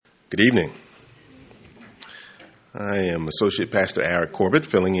Good evening. I am Associate Pastor Eric Corbett,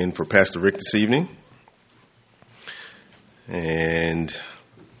 filling in for Pastor Rick this evening. And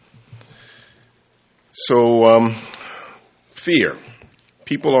so, fear.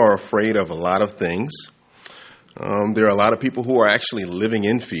 People are afraid of a lot of things. There are a lot of people who are actually living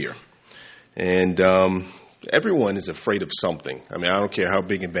in fear. And everyone is afraid of something. I mean, I don't care how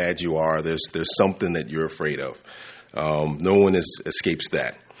big and bad you are, there's something that you're afraid of. No one escapes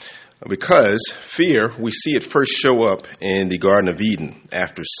that. Because fear, we see it first show up in the Garden of Eden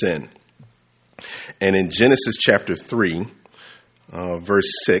after sin. And in Genesis chapter 3,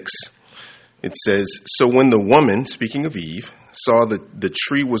 verse 6, it says, "So when the woman," speaking of Eve, "saw that the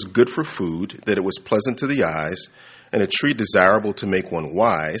tree was good for food, that it was pleasant to the eyes, and a tree desirable to make one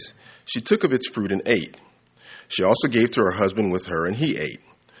wise, she took of its fruit and ate. She also gave to her husband with her, and he ate.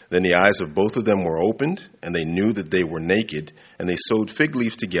 Then the eyes of both of them were opened, and they knew that they were naked, and they sewed fig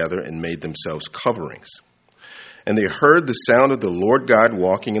leaves together and made themselves coverings. And they heard the sound of the Lord God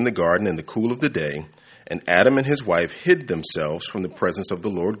walking in the garden in the cool of the day, and Adam and his wife hid themselves from the presence of the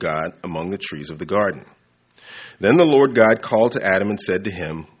Lord God among the trees of the garden. Then the Lord God called to Adam and said to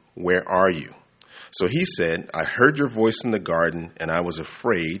him, 'Where are you?' So he said, 'I heard your voice in the garden, and I was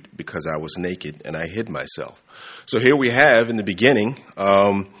afraid because I was naked, and I hid myself.'" So here we have in the beginning,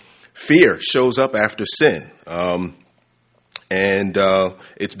 fear shows up after sin, and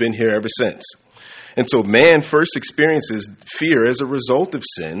it's been here ever since. And so man first experiences fear as a result of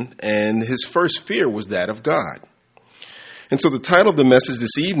sin, and his first fear was that of God. And so the title of the message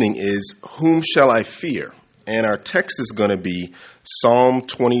this evening is, "Whom Shall I Fear?" And our text is going to be Psalm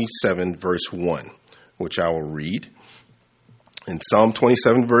 27, verse 1, which I will read. In Psalm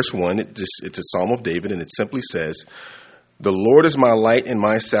 27, verse 1, it's a psalm of David, and it simply says, "The Lord is my light and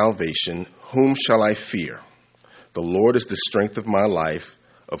my salvation. Whom shall I fear? The Lord is the strength of my life.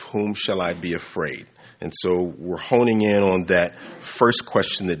 Of whom shall I be afraid?" And so we're honing in on that first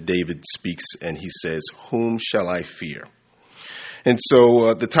question that David speaks, and he says, "Whom shall I fear?" And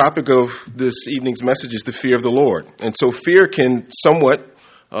so the topic of this evening's message is the fear of the Lord. And so fear can somewhat,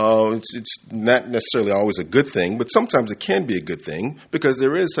 it's not necessarily always a good thing, but sometimes it can be a good thing, because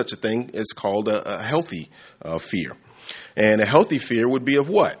there is such a thing as called a healthy fear. And a healthy fear would be of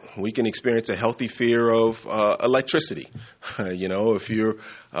what? We can experience a healthy fear of electricity. If you're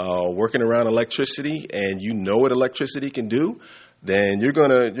working around electricity and you know what electricity can do, then you're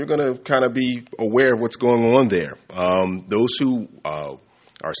gonna kind of be aware of what's going on there. Those who are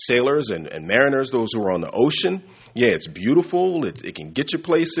sailors and mariners, those who are on the ocean, yeah, it's beautiful. It can get you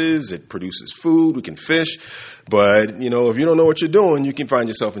places. It produces food. We can fish. But, if you don't know what you're doing, you can find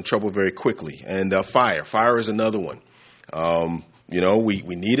yourself in trouble very quickly. And fire is another one.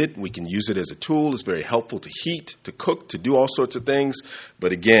 We need it. We can use it as a tool. It's very helpful to heat, to cook, to do all sorts of things.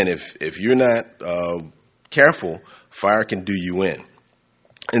 But again, if you're not careful, fire can do you in.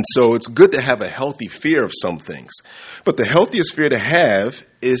 And so it's good to have a healthy fear of some things. But the healthiest fear to have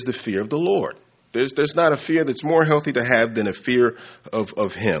is the fear of the Lord. There's not a fear that's more healthy to have than a fear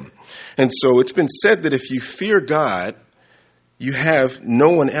of Him. And so it's been said that if you fear God, you have no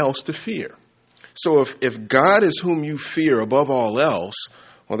one else to fear. So if God is whom you fear above all else,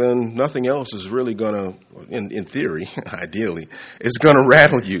 well, then nothing else is really going to, in theory, ideally, is going to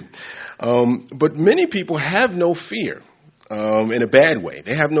rattle you. But many people have no fear in a bad way.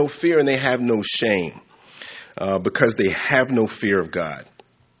 They have no fear and they have no shame because they have no fear of God.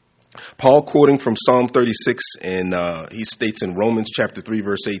 Paul, quoting from Psalm 36, and he states in Romans chapter 3,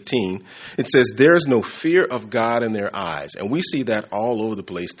 verse 18, it says, "There is no fear of God in their eyes." And we see that all over the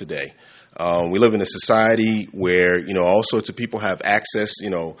place today. We live in a society where, all sorts of people have access,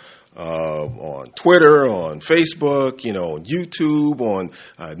 on Twitter, on Facebook, on YouTube, on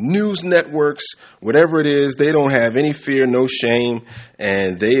news networks, whatever it is. They don't have any fear, no shame,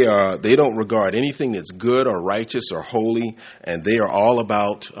 and they don't regard anything that's good or righteous or holy, and they are all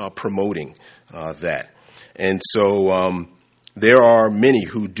about promoting that. And so there are many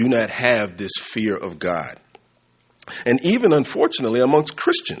who do not have this fear of God. And even, unfortunately, amongst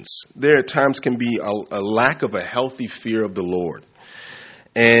Christians, there at times can be a lack of a healthy fear of the Lord.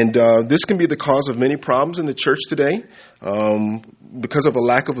 And this can be the cause of many problems in the church today because of a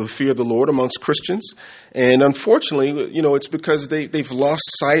lack of a fear of the Lord amongst Christians. And unfortunately, it's because they've lost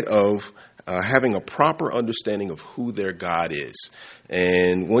sight of having a proper understanding of who their God is.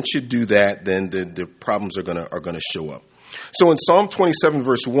 And once you do that, then the problems are gonna show up. So in Psalm 27,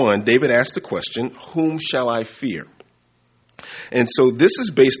 verse 1, David asked the question, "Whom shall I fear?" And so this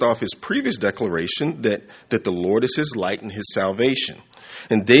is based off his previous declaration that the Lord is his light and his salvation.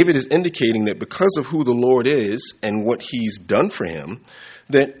 And David is indicating that because of who the Lord is and what he's done for him,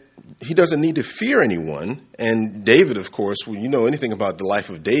 that he doesn't need to fear anyone. And David, of course, when you know anything about the life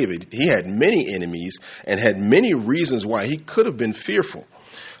of David, he had many enemies and had many reasons why he could have been fearful.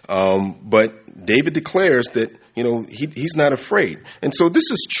 But David declares that, he's not afraid. And so this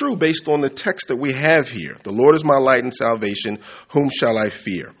is true based on the text that we have here. The Lord is my light and salvation. Whom shall I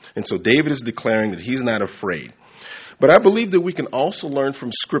fear? And so David is declaring that he's not afraid. But I believe that we can also learn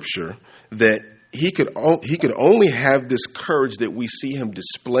from Scripture that he could only have this courage that we see him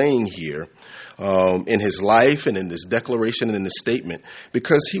displaying here in his life and in this declaration and in this statement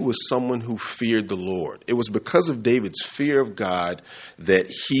because he was someone who feared the Lord. It was because of David's fear of God that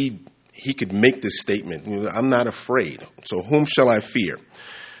he could make this statement. I'm not afraid. So whom shall I fear?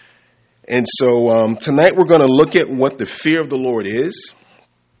 And so tonight we're going to look at what the fear of the Lord is.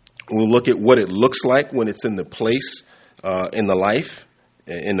 We'll look at what it looks like when it's in the place in the life,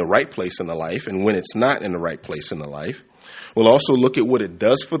 in the right place in the life, and when it's not in the right place in the life. We'll also look at what it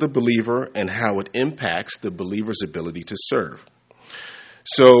does for the believer and how it impacts the believer's ability to serve.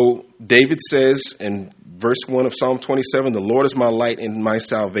 So David says in verse 1 of Psalm 27, the Lord is my light and my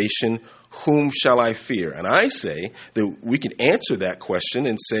salvation. Whom shall I fear? And I say that we could answer that question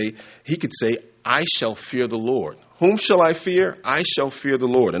and say, he could say, I shall fear the Lord. Whom shall I fear? I shall fear the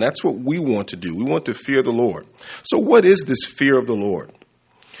Lord. And that's what we want to do. We want to fear the Lord. So what is this fear of the Lord?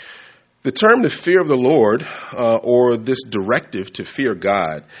 The term the fear of the Lord, or this directive to fear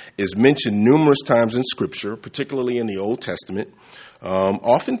God, is mentioned numerous times in Scripture, particularly in the Old Testament.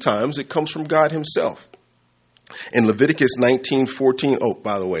 Oftentimes it comes from God himself. In Leviticus 19:14, oh,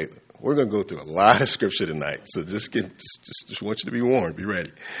 by the way, we're going to go through a lot of Scripture tonight, so just want you to be warned, be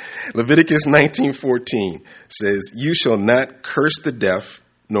ready. Leviticus 19:14 says, you shall not curse the deaf,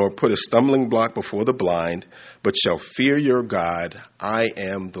 nor put a stumbling block before the blind, but shall fear your God. I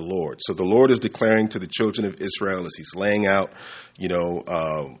am the Lord. So the Lord is declaring to the children of Israel as he's laying out,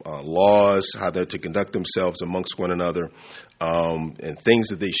 laws, how they're to conduct themselves amongst one another, and things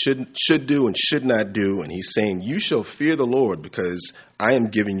that they should do and should not do. And he's saying, you shall fear the Lord because I am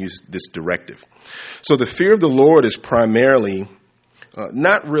giving you this directive. So the fear of the Lord is primarily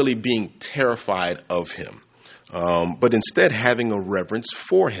not really being terrified of him, but instead having a reverence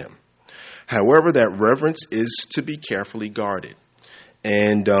for him. However, that reverence is to be carefully guarded.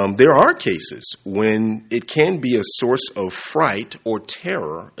 And there are cases when it can be a source of fright or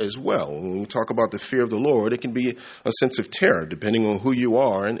terror as well. When we talk about the fear of the Lord, it can be a sense of terror depending on who you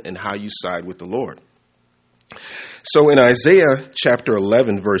are and how you side with the Lord. So in Isaiah chapter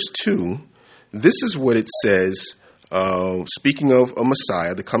 11, verse 2, this is what it says, speaking of a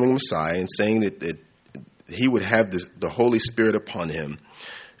Messiah, the coming Messiah, and saying that he would have the Holy Spirit upon him.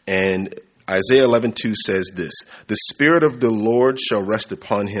 And Isaiah 11:2 says this, the Spirit of the Lord shall rest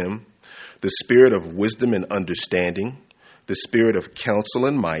upon him, the Spirit of wisdom and understanding, the Spirit of counsel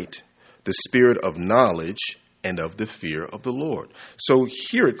and might, the Spirit of knowledge and of the fear of the Lord. So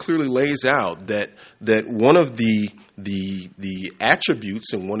here it clearly lays out that one of the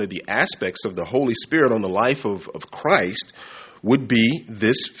attributes and one of the aspects of the Holy Spirit on the life of Christ would be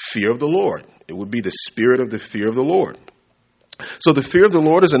this fear of the Lord. It would be the spirit of the fear of the Lord. So the fear of the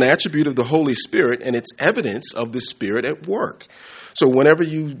Lord is an attribute of the Holy Spirit, and it's evidence of the Spirit at work. So whenever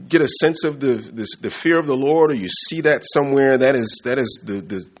you get a sense of the fear of the Lord, or you see that somewhere, that is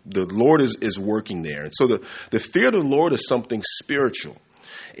the Lord is working there. And so the fear of the Lord is something spiritual.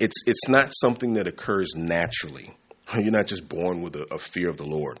 It's not something that occurs naturally. You're not just born with a fear of the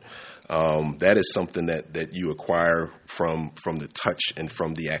Lord. That is something that you acquire from the touch and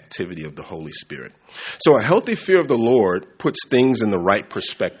from the activity of the Holy Spirit. So a healthy fear of the Lord puts things in the right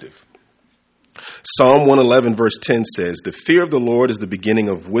perspective. Psalm 111 verse 10 says, the fear of the Lord is the beginning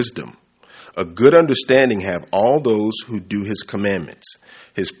of wisdom. A good understanding have all those who do his commandments.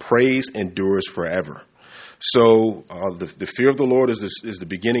 His praise endures forever. So the fear of the Lord is the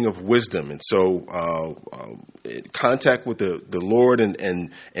beginning of wisdom. And so contact with the Lord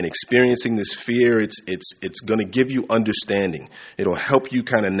and experiencing this fear, it's going to give you understanding. It'll help you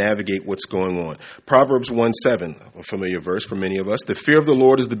kind of navigate what's going on. Proverbs 1:7, a familiar verse for many of us. The fear of the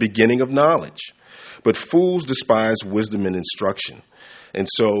Lord is the beginning of knowledge, but fools despise wisdom and instruction. And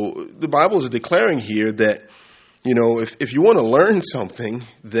so the Bible is declaring here that, if you want to learn something,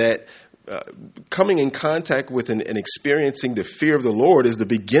 that coming in contact with and experiencing the fear of the Lord is the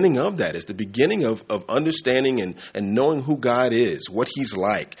beginning of that. It's the beginning of understanding and knowing who God is, what he's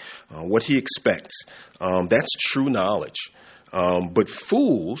like, what he expects. That's true knowledge. But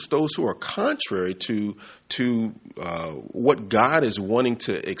fools, those who are contrary to what God is wanting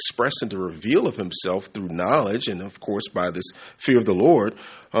to express and to reveal of himself through knowledge, and of course by this fear of the Lord,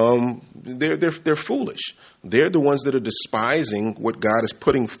 they're foolish. They're the ones that are despising what God is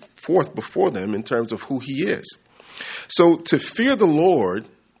putting forth before them in terms of who he is. So to fear the Lord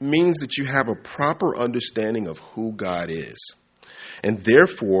means that you have a proper understanding of who God is. And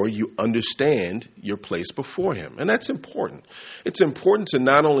therefore, you understand your place before him. And that's important. It's important to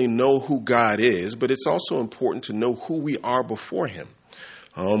not only know who God is, but it's also important to know who we are before him,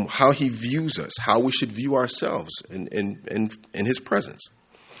 how he views us, how we should view ourselves in his presence.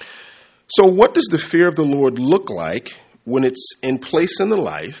 So what does the fear of the Lord look like when it's in place in the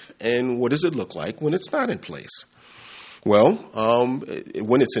life, and what does it look like when it's not in place? Well,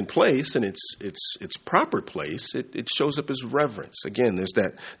 when it's in place and its proper place, it shows up as reverence. Again, there's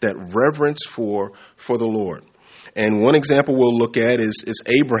that reverence for the Lord. And one example we'll look at is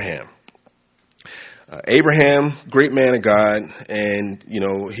Abraham. Abraham, great man of God, and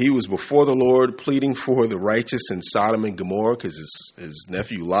he was before the Lord pleading for the righteous in Sodom and Gomorrah because his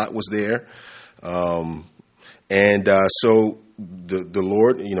nephew Lot was there, so the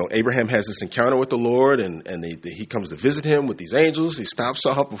Lord, Abraham has this encounter with the Lord, and he comes to visit him with these angels. He stops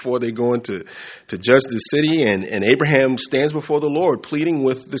off before they go in to judge the city, and Abraham stands before the Lord pleading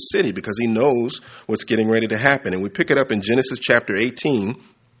with the city because he knows what's getting ready to happen. And we pick it up in Genesis chapter 18,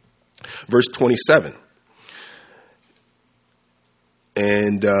 verse 27.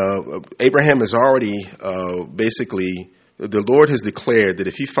 And Abraham has already the Lord has declared that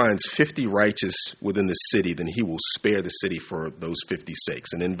if he finds 50 righteous within the city, then he will spare the city for those 50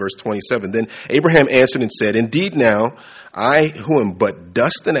 sakes. And in verse 27, then Abraham answered and said, "Indeed now, I who am but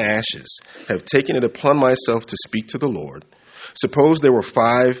dust and ashes have taken it upon myself to speak to the Lord. Suppose there were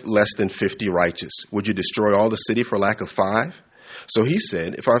 5 less than 50 righteous. Would you destroy all the city for lack of 5? So he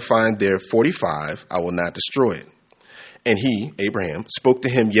said, if I find there 45, I will not destroy it. And he, Abraham, spoke to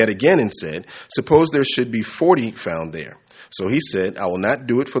him yet again and said, suppose there should be 40 found there. So he said, I will not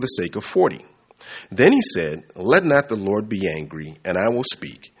do it for the sake of 40. Then he said, let not the Lord be angry, and I will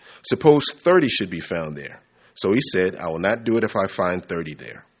speak. Suppose 30 should be found there. So he said, I will not do it if I find 30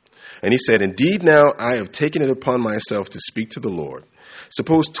 there. And he said, indeed now I have taken it upon myself to speak to the Lord.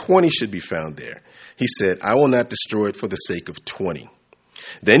 Suppose 20 should be found there. He said, I will not destroy it for the sake of 20.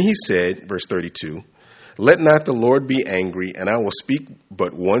 Then he said, verse 32, let not the Lord be angry, and I will speak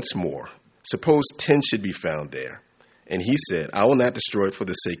but once more. Suppose 10 should be found there. And he said, I will not destroy it for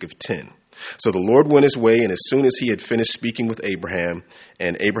the sake of 10. So the Lord went his way, and as soon as he had finished speaking with Abraham,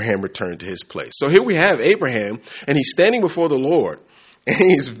 and Abraham returned to his place. So here we have Abraham, and he's standing before the Lord, and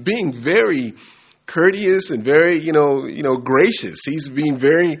he's being very courteous and very, gracious. He's being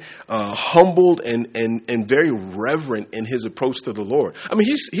very humbled and very reverent in his approach to the Lord. I mean,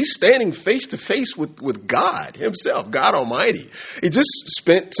 he's standing face to face with God himself, God Almighty. He just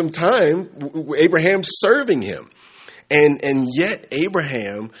spent some time with Abraham serving him. And yet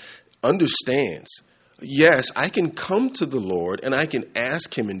Abraham understands, yes, I can come to the Lord and I can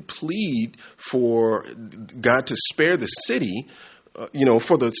ask him and plead for God to spare the city,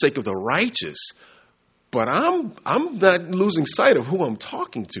 for the sake of the righteous. But I'm not losing sight of who I'm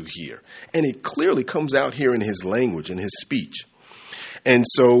talking to here. And it clearly comes out here in his language and his speech. And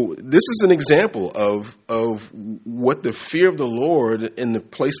so this is an example of what the fear of the Lord in the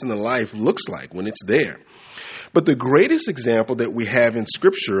place in the life looks like when it's there. But the greatest example that we have in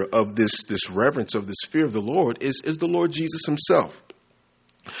Scripture of this reverence, of this fear of the Lord, is the Lord Jesus himself.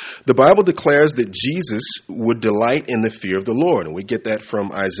 The Bible declares that Jesus would delight in the fear of the Lord. And we get that from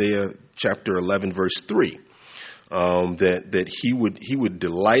Isaiah chapter 11, verse 3, that he would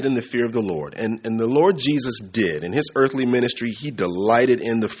delight in the fear of the Lord. And the Lord Jesus did. In his earthly ministry, he delighted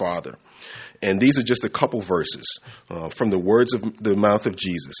in the Father. And these are just a couple verses from the words of the mouth of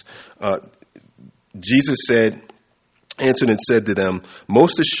Jesus. Jesus answered and said to them,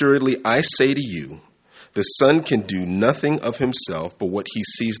 most assuredly I say to you, the Son can do nothing of himself but what he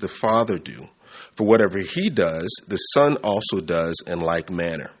sees the Father do. For whatever he does, the Son also does in like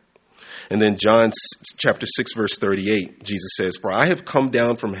manner. And then John chapter 6, verse 38, Jesus says, for I have come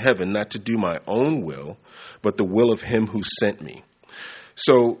down from heaven not to do my own will, but the will of him who sent me.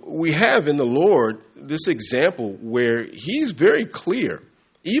 So we have in the Lord this example where he's very clear.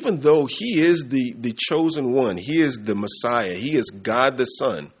 Even though he is the chosen one, he is the Messiah, he is God the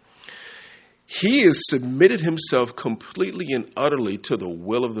Son, he has submitted himself completely and utterly to the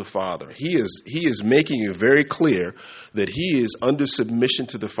will of the Father. He is making it very clear that he is under submission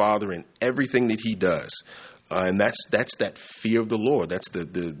to the Father in everything that he does. And that's that fear of the Lord. That's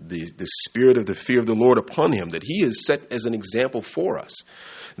the spirit of the fear of the Lord upon him, that he is set as an example for us.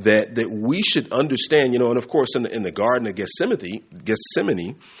 That we should understand, and of course in the Garden of Gethsemane,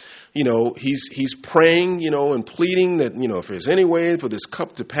 he's praying, and pleading that, if there's any way for this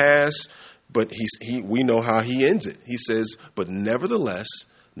cup to pass, But we know how he ends it. He says, but nevertheless,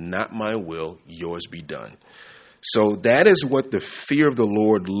 not my will, yours be done. So that is what the fear of the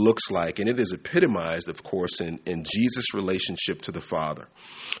Lord looks like, and it is epitomized, of course, in Jesus' relationship to the Father.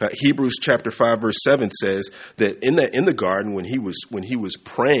 Hebrews chapter 5, verse 7 says that in the garden, when he was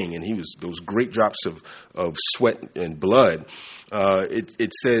praying and he was those great drops of sweat and blood,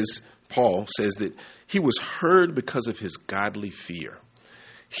 it says, Paul says that he was heard because of his godly fear.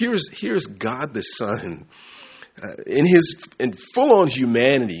 Here's God the Son in full-on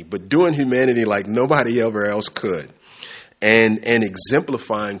humanity, but doing humanity like nobody ever else could, and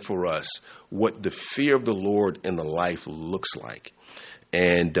exemplifying for us what the fear of the Lord in the life looks like.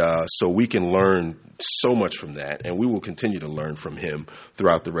 And so we can learn so much from that, and we will continue to learn from him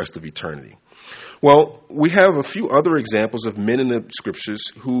throughout the rest of eternity. Well, we have a few other examples of men in the scriptures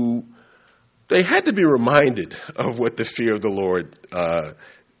who they had to be reminded of what the fear of the Lord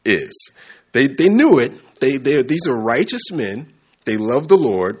is. They knew it. These are righteous men. They love the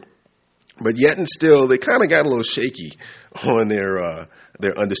Lord, but yet and still they kind of got a little shaky on their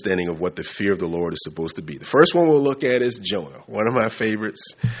understanding of what the fear of the Lord is supposed to be. The first one we'll look at is Jonah, one of my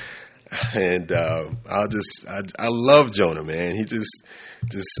favorites, and I love Jonah, man. He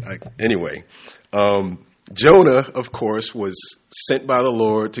anyway. Jonah, of course, was sent by the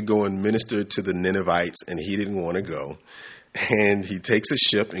Lord to go and minister to the Ninevites, and he didn't want to go. And he takes a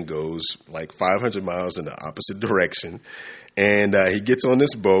ship and goes like 500 miles in the opposite direction. And he gets on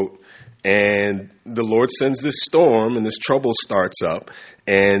this boat, and the Lord sends this storm, and this trouble starts up.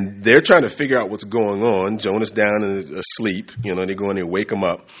 And they're trying to figure out what's going on. Jonah's down and asleep. They go in there and wake him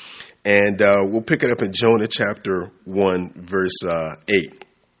up. And we'll pick it up in Jonah chapter 1, verse 8.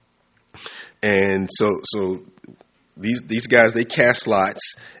 And so these guys, they cast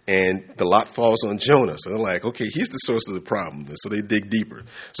lots, and the lot falls on Jonah. So they're like, okay, he's the source of the problem. So they dig deeper.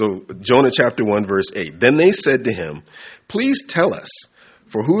 So Jonah chapter 1, verse 8. Then they said to him, please tell us,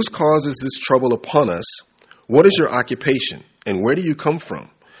 for whose cause is this trouble upon us? What is your occupation, and where do you come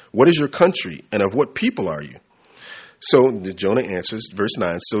from? What is your country, and of what people are you? So Jonah answers, verse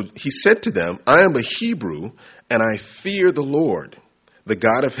 9. So he said to them, I am a Hebrew, and I fear the Lord, the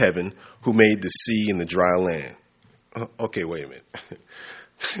God of heaven, who made the sea and the dry land. Okay, wait a minute.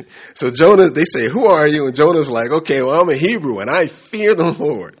 So Jonah, they say, who are you? And Jonah's like, okay, well, I'm a Hebrew and I fear the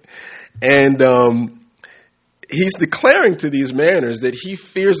Lord. And he's declaring to these mariners that he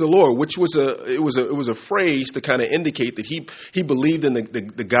fears the Lord, which was a phrase to kind of indicate that he believed in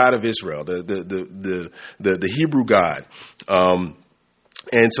the God of Israel, the Hebrew God. And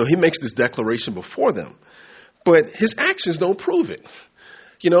so he makes this declaration before them. But his actions don't prove it.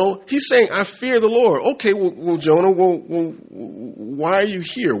 He's saying, I fear the Lord. Okay, well, Jonah, why are you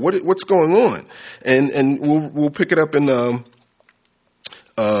here? What's going on? And we'll pick it up in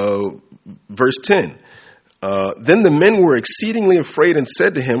verse 10. Then the men were exceedingly afraid and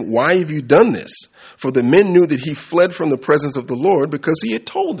said to him, why have you done this? For the men knew that he fled from the presence of the Lord because he had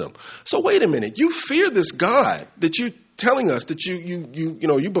told them. So wait a minute. You fear this God that you're telling us that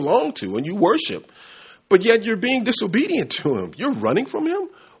you belong to and you worship. But yet you're being disobedient to him. You're running from him?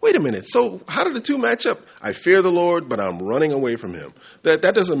 Wait a minute. So how do the two match up? I fear the Lord, but I'm running away from him. That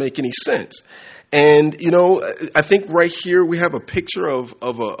doesn't make any sense. And, I think right here we have a picture of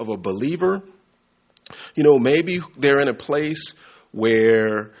a believer. Maybe they're in a place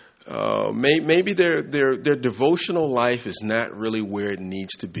where maybe their devotional life is not really where it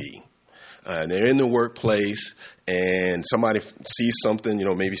needs to be. They're in the workplace, and somebody sees something,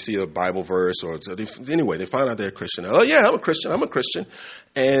 maybe see a Bible verse, or anyway, they find out they're a Christian. Oh yeah, I'm a Christian.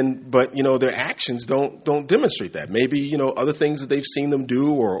 But their actions don't demonstrate that. Maybe, other things that they've seen them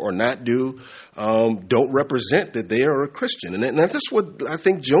do or not do, don't represent that they are a Christian. And that's what I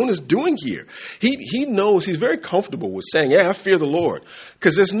think Jonah's doing here. He knows, he's very comfortable with saying, yeah, I fear the Lord,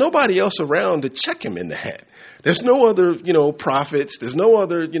 because there's nobody else around to check him in the head. There's no other, prophets. There's no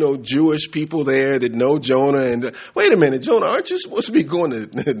other, Jewish people there that know Jonah. And wait a minute, Jonah, aren't you supposed to be going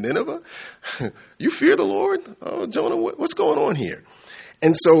to Nineveh? You fear the Lord? Oh, Jonah, what's going on here?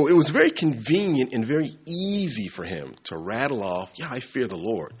 And so it was very convenient and very easy for him to rattle off, yeah, I fear the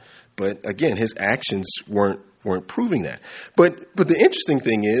Lord. But again, his actions weren't proving that. But the interesting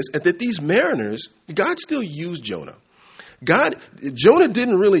thing is that these mariners, God still used Jonah. Jonah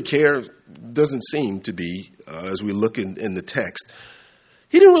didn't really care, doesn't seem to be, as we look in the text.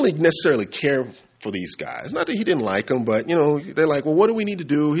 He didn't really necessarily care for these guys. Not that he didn't like them, but, they're like, well, what do we need to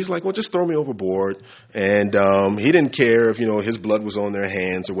do? He's like, well, just throw me overboard. And he didn't care if, his blood was on their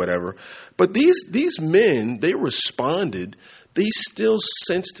hands or whatever. But these men, they responded they still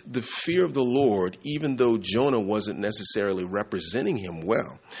sensed the fear of the Lord, even though Jonah wasn't necessarily representing him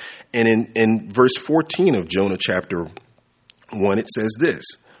well. And in verse 14 of Jonah chapter 1, it says this.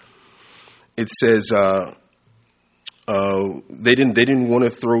 It says they didn't want to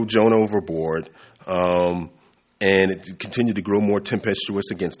throw Jonah overboard, and it continued to grow more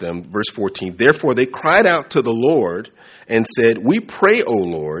tempestuous against them. Verse 14, therefore they cried out to the Lord and said, we pray, O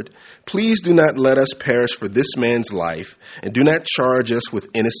Lord, please do not let us perish for this man's life, and do not charge us with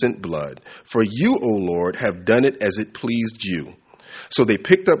innocent blood. For you, O Lord, have done it as it pleased you. So they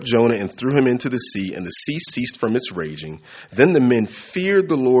picked up Jonah and threw him into the sea, and the sea ceased from its raging. Then the men feared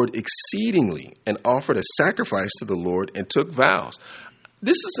the Lord exceedingly and offered a sacrifice to the Lord and took vows.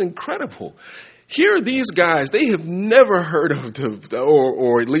 This is incredible. Here are these guys, they have never heard of,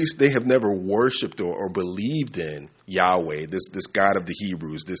 or at least they have never worshipped or believed in Yahweh, this God of the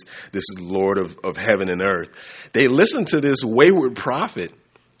Hebrews, this Lord of heaven and earth. They listen to this wayward prophet,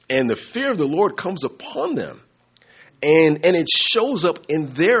 and the fear of the Lord comes upon them. And it shows up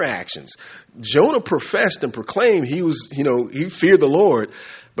in their actions. Jonah professed and proclaimed he feared the Lord,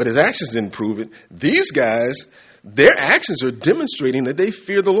 but his actions didn't prove it. These guys, their actions are demonstrating that they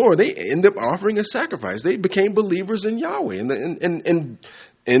fear the Lord. They end up offering a sacrifice. They became believers in Yahweh and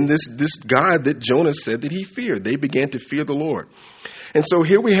in this God that Jonah said that he feared. They began to fear the Lord. And so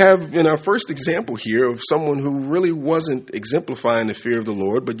here we have in our first example here of someone who really wasn't exemplifying the fear of the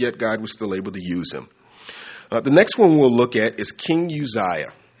Lord, but yet God was still able to use him. The next one we'll look at is King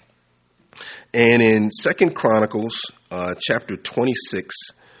Uzziah. And in 2 Chronicles chapter 26,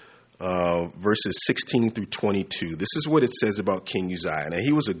 verses 16 through 22, this is what it says about King Uzziah. Now,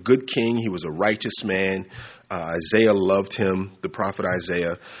 he was a good king. He was a righteous man. Isaiah loved him, the prophet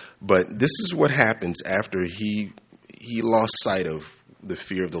Isaiah. But this is what happens after he lost sight of the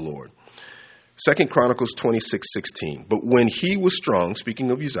fear of the Lord. 2 Chronicles 26:16. But when he was strong, speaking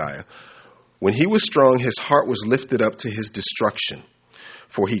of Uzziah, when he was strong, his heart was lifted up to his destruction.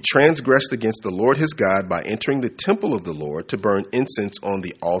 For he transgressed against the Lord his God by entering the temple of the Lord to burn incense on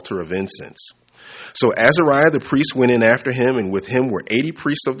the altar of incense. So Azariah the priest went in after him, and with him were 80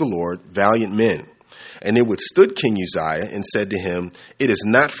 priests of the Lord, valiant men. And they withstood King Uzziah and said to him, it is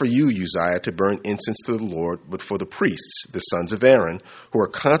not for you, Uzziah, to burn incense to the Lord, but for the priests, the sons of Aaron, who are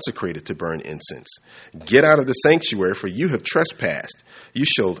consecrated to burn incense. Get out of the sanctuary, for you have trespassed. You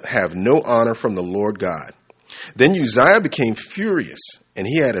shall have no honor from the Lord God. Then Uzziah became furious, and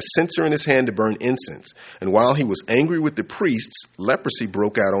he had a censer in his hand to burn incense. And while he was angry with the priests, leprosy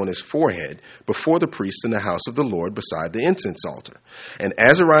broke out on his forehead before the priests in the house of the Lord beside the incense altar. And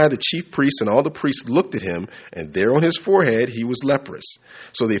Azariah the chief priest and all the priests looked at him, and there on his forehead he was leprous.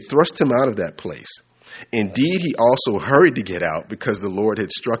 So they thrust him out of that place. Indeed, he also hurried to get out because the Lord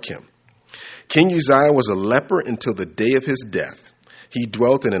had struck him. King Uzziah was a leper until the day of his death. He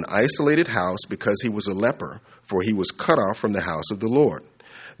dwelt in an isolated house because he was a leper, for he was cut off from the house of the Lord.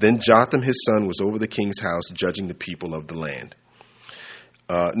 Then Jotham his son was over the king's house, judging the people of the land.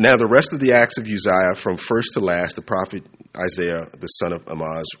 Now the rest of the acts of Uzziah, from first to last, the prophet Isaiah, the son of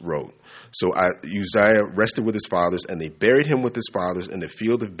Amoz, wrote. So Uzziah rested with his fathers, and they buried him with his fathers in the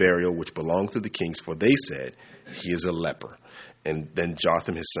field of burial, which belonged to the kings, for they said, he is a leper. And then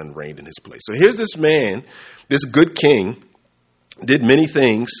Jotham his son reigned in his place. So here's this man, this good king, did many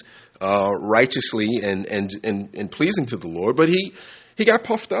things righteously and pleasing to the Lord, but he got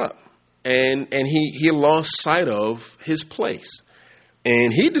puffed up and he lost sight of his place.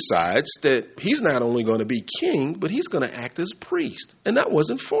 And he decides that he's not only going to be king, but he's going to act as priest. And that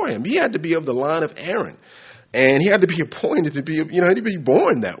wasn't for him. He had to be of the line of Aaron. And he had to be appointed to be, had to be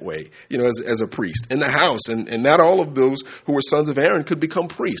born that way, as a priest in the house. And not all of those who were sons of Aaron could become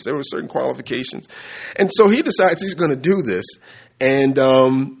priests. There were certain qualifications. And so he decides he's going to do this. And,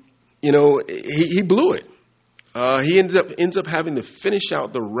 he blew it. He ends up having to finish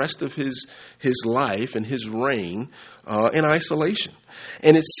out the rest of his life and his reign in isolation.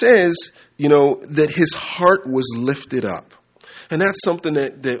 And it says, that his heart was lifted up. And that's something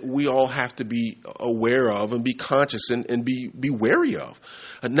that we all have to be aware of and be conscious and be wary of.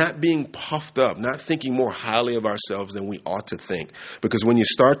 Not being puffed up, not thinking more highly of ourselves than we ought to think. Because when you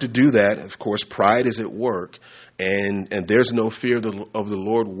start to do that, of course, pride is at work, and there's no fear of the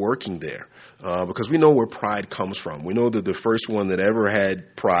Lord working there. Because we know where pride comes from. We know that the first one that ever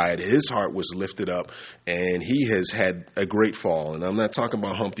had pride, his heart was lifted up, and he has had a great fall. And I'm not talking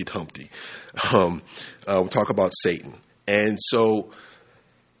about Humpty Dumpty. We'll talk about Satan. And so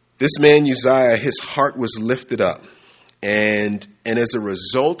this man Uzziah, his heart was lifted up. And as a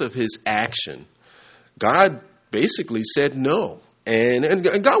result of his action, God basically said no. And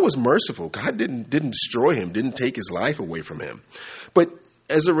God was merciful. God didn't destroy him, didn't take his life away from him. But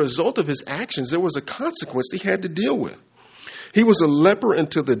as a result of his actions, there was a consequence he had to deal with. He was a leper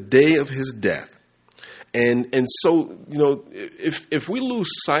until the day of his death. And so, if we lose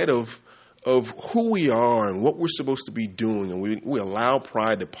sight of who we are and what we're supposed to be doing, and we allow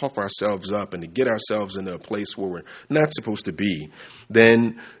pride to puff ourselves up and to get ourselves into a place where we're not supposed to be,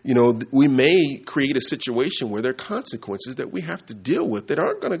 then, we may create a situation where there are consequences that we have to deal with that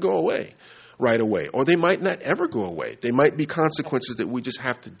aren't going to go away right away, or they might not ever go away. They might be consequences that we just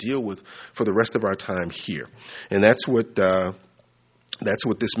have to deal with for the rest of our time here. And that's what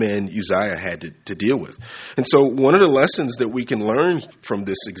this man Uzziah had to deal with. And so one of the lessons that we can learn from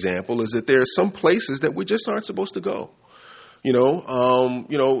this example is that there are some places that we just aren't supposed to go. There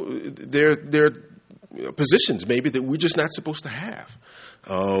are positions maybe that we're just not supposed to have.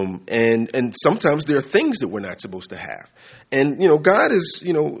 And sometimes there are things that we're not supposed to have. And, God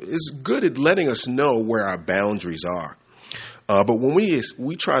is good at letting us know where our boundaries are. But when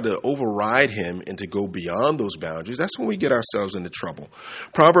we try to override him and to go beyond those boundaries, that's when we get ourselves into trouble.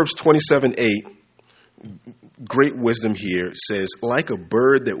 Proverbs 27:8, great wisdom here, says, like a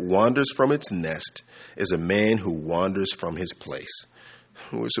bird that wanders from its nest is a man who wanders from his place.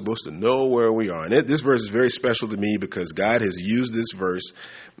 We're supposed to know where we are. And this verse is very special to me because God has used this verse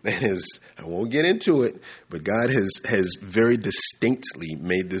and I won't get into it, but God has very distinctly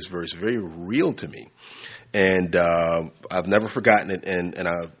made this verse very real to me. And I've never forgotten it, and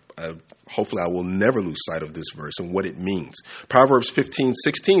I hopefully I will never lose sight of this verse and what it means. Proverbs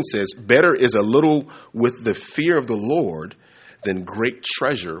 15:16 says, better is a little with the fear of the Lord than great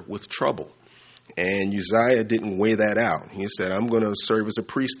treasure with trouble. And Uzziah didn't weigh that out. He said, I'm going to serve as a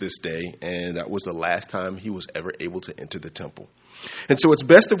priest this day, and that was the last time he was ever able to enter the temple. And so it's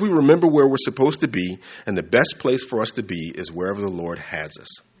best if we remember where we're supposed to be, and the best place for us to be is wherever the Lord has us.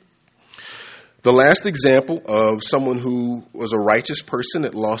 The last example of someone who was a righteous person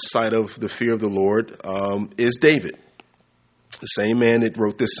that lost sight of the fear of the Lord is David, the same man that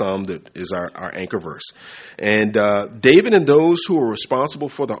wrote this psalm that is our anchor verse. And David and those who were responsible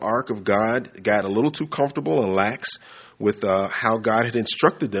for the ark of God got a little too comfortable and lax with how God had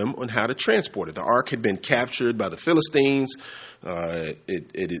instructed them on how to transport it. The ark had been captured by the Philistines.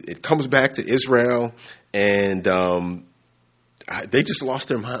 It comes back to Israel, and they just lost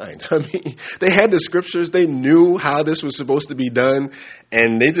their minds. I mean, they had the scriptures. They knew how this was supposed to be done.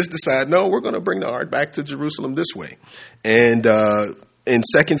 And they just decided, no, we're going to bring the ark back to Jerusalem this way. And in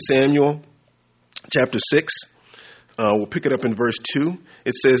 2 Samuel chapter 6, we'll pick it up in verse 2.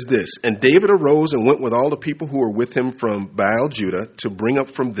 It says this, and David arose and went with all the people who were with him from Baal Judah to bring up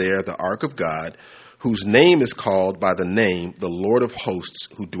from there the ark of God, whose name is called by the name, the Lord of hosts,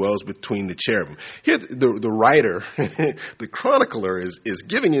 who dwells between the cherubim. Here, the writer, the chronicler is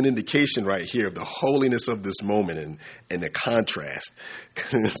giving an indication right here of the holiness of this moment and the contrast.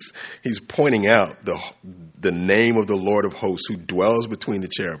 He's pointing out the name of the Lord of hosts, who dwells between the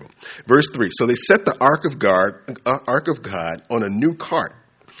cherubim. Verse 3, so they set the ark of God on a new cart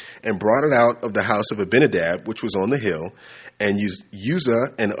and brought it out of the house of Abinadab, which was on the hill, and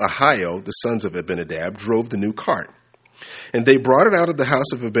Uzzah and Ahio, the sons of Abinadab, drove the new cart. And they brought it out of the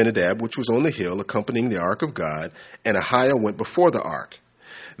house of Abinadab, which was on the hill, accompanying the ark of God, and Ahio went before the ark.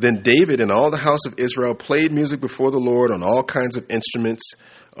 Then David and all the house of Israel played music before the Lord on all kinds of instruments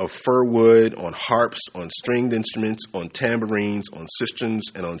of fir wood, on harps, on stringed instruments, on tambourines, on cisterns,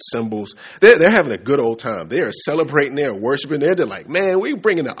 and on cymbals. They're having a good old time. They are celebrating, they're worshiping. They're like, man, we're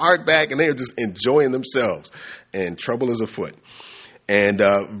bringing the ark back, and they're just enjoying themselves. And trouble is afoot. And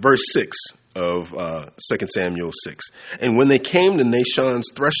verse 6 of 2 Samuel 6. And when they came to Nashon's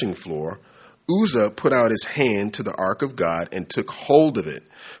threshing floor, Uzzah put out his hand to the ark of God and took hold of it,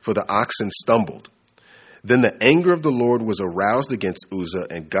 for the oxen stumbled. Then the anger of the Lord was aroused against Uzzah,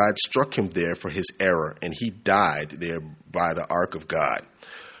 and God struck him there for his error, and he died there by the ark of God.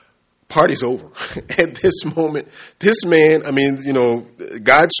 Party's over. At this moment, this man,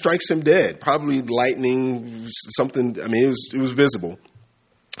 God strikes him dead. Probably lightning, something, it was visible.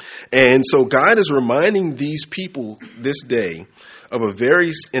 And so God is reminding these people this day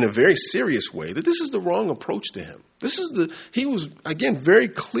in a very serious way that this is the wrong approach to him. He was, again, very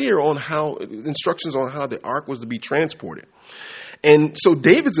clear on instructions on how the ark was to be transported. And so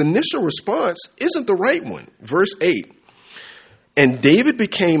David's initial response isn't the right one. Verse 8, and David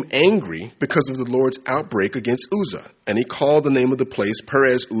became angry because of the Lord's outbreak against Uzzah, and he called the name of the place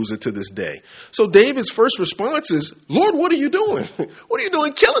Perez Uzzah to this day. So David's first response is, Lord, what are you doing? What are you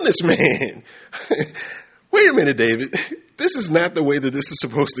doing killing this man? Wait a minute, David. This is not the way that this is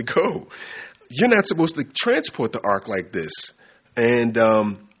supposed to go. You're not supposed to transport the ark like this. And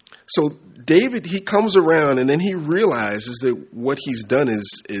so David, he comes around and then he realizes that what he's done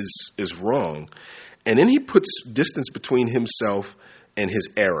is wrong. And then he puts distance between himself and his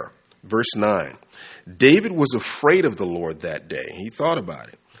error. Verse 9, David was afraid of the Lord that day. He thought about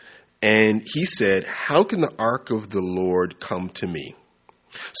it. And he said, how can the ark of the Lord come to me?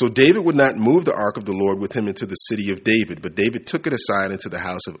 So David would not move the ark of the Lord with him into the city of David, but David took it aside into the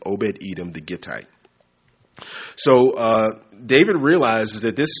house of Obed-Edom the Gittite. So David realizes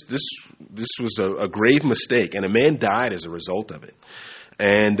that this was a grave mistake, and a man died as a result of it.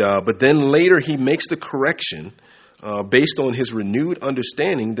 And but then later he makes the correction based on his renewed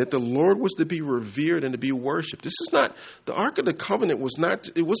understanding that the Lord was to be revered and to be worshipped. This is not, the Ark of the Covenant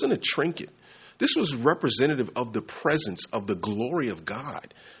it wasn't a trinket. This was representative of the presence of the glory of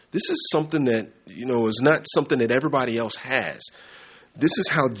God. This is something that, is not something that everybody else has. This is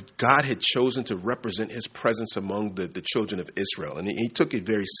how God had chosen to represent his presence among the children of Israel. And he took it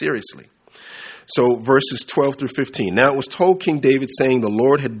very seriously. So verses 12 through 15. Now it was told King David, saying, the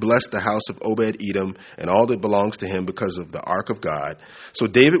Lord had blessed the house of Obed-Edom and all that belongs to him because of the ark of God. So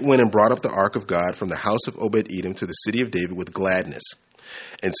David went and brought up the ark of God from the house of Obed-Edom to the city of David with gladness.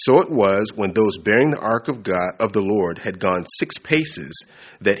 And so it was, when those bearing the ark of God of the Lord had gone 6 paces,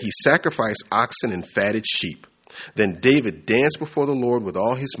 that he sacrificed oxen and fatted sheep. Then David danced before the Lord with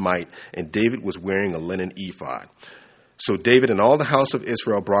all his might, and David was wearing a linen ephod. So David and all the house of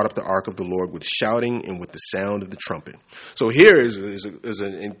Israel brought up the ark of the Lord with shouting and with the sound of the trumpet. So here is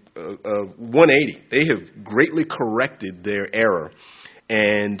a 180. They have greatly corrected their error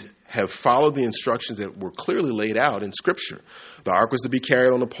and have followed the instructions that were clearly laid out in Scripture. The ark was to be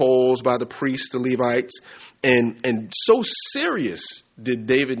carried on the poles by the priests, the Levites. And so serious did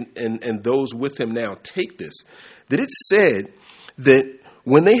David and those with him now take this, that it said that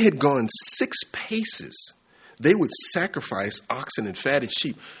when they had gone 6 paces, they would sacrifice oxen and fatted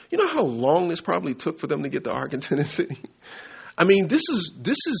sheep. You know how long this probably took for them to get the ark into the city? I mean, this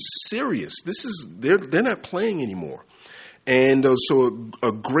is serious. They're not playing anymore. And so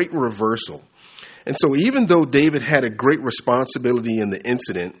a great reversal. And so even though David had a great responsibility in the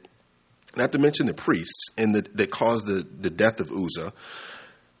incident, not to mention the priests that caused the death of Uzzah,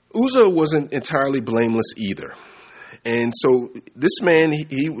 Uzzah wasn't entirely blameless either. And so this man,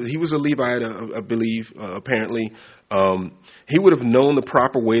 he was a Levite, I believe, apparently. He would have known the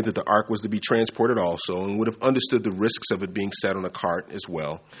proper way that the ark was to be transported also, and would have understood the risks of it being set on a cart as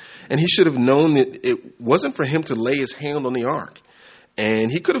well. And he should have known that it wasn't for him to lay his hand on the ark.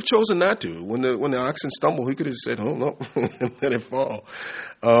 And he could have chosen not to. When the oxen stumbled, he could have said, oh, no, and let it fall.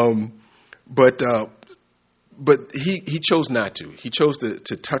 But he chose not to. He chose to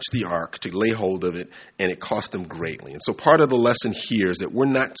touch the ark, to lay hold of it, and it cost him greatly. And so part of the lesson here is that we're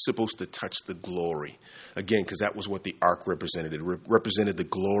not supposed to touch the glory. Again, because that was what the ark represented. It represented the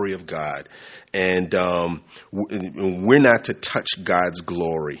glory of God. And we're not to touch God's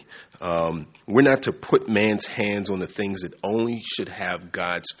glory. We're not to put man's hands on the things that only should have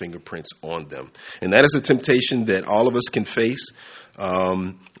God's fingerprints on them. And that is a temptation that all of us can face.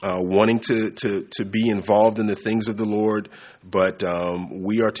 Wanting to be involved in the things of the Lord, but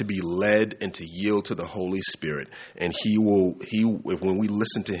we are to be led and to yield to the Holy Spirit. And when we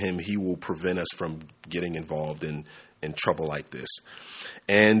listen to him, he will prevent us from getting involved in trouble like this.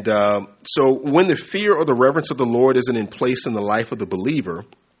 And so when the fear or the reverence of the Lord isn't in place in the life of the believer,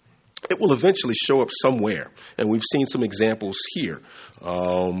 it will eventually show up somewhere. And we've seen some examples here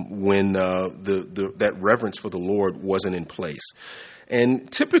when that reverence for the Lord wasn't in place.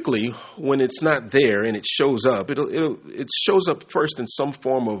 And typically, when it's not there and it shows up, it shows up first in some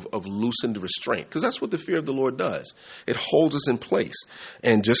form of loosened restraint, because that's what the fear of the Lord does. It holds us in place.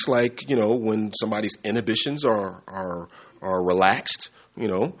 And just like, when somebody's inhibitions are relaxed,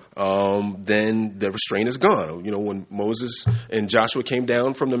 then the restraint is gone. When Moses and Joshua came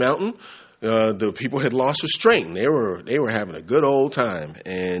down from the mountain, the people had lost restraint. They were having a good old time,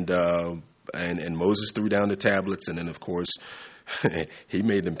 and Moses threw down the tablets, and then of course he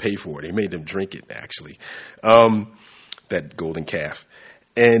made them pay for it. He made them drink it, actually, that golden calf.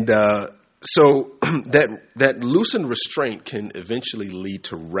 And so that loosened restraint can eventually lead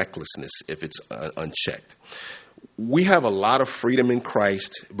to recklessness if it's unchecked. We have a lot of freedom in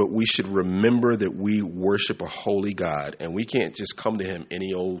Christ, but we should remember that we worship a holy God, and we can't just come to him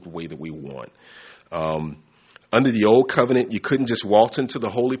any old way that we want. Under the old covenant, you couldn't just waltz into the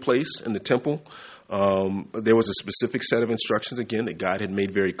holy place in the temple. There was a specific set of instructions, again, that God had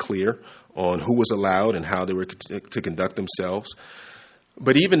made very clear on who was allowed and how they were to conduct themselves.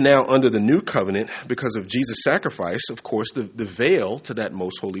 But even now, under the new covenant, because of Jesus' sacrifice, of course, the veil to that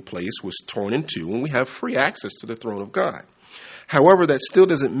most holy place was torn in two, and we have free access to the throne of God. However, that still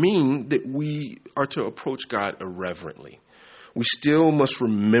doesn't mean that we are to approach God irreverently. We still must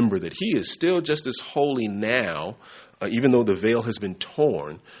remember that he is still just as holy now, even though the veil has been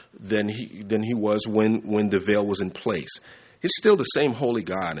torn, than he was when the veil was in place. He's still the same holy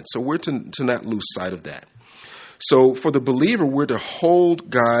God, and so we're to not lose sight of that. So for the believer, we're to hold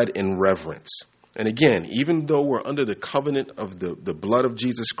God in reverence. And again, even though we're under the covenant of the blood of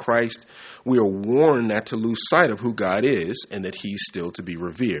Jesus Christ, we are warned not to lose sight of who God is and that he's still to be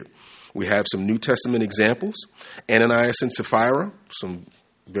revered. We have some New Testament examples. Ananias and Sapphira, some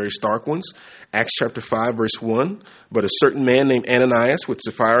very stark ones. Acts chapter 5, verse 1. But a certain man named Ananias with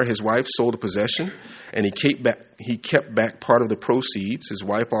Sapphira, his wife, sold a possession, and he kept back part of the proceeds, his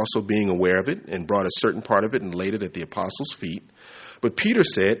wife also being aware of it, and brought a certain part of it and laid it at the apostles' feet. But Peter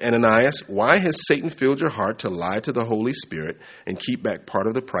said, Ananias, why has Satan filled your heart to lie to the Holy Spirit and keep back part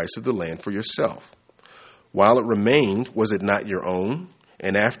of the price of the land for yourself? While it remained, was it not your own?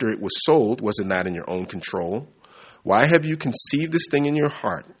 And after it was sold, was it not in your own control? Why have you conceived this thing in your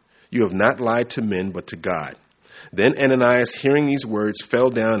heart? You have not lied to men, but to God. Then Ananias, hearing these words, fell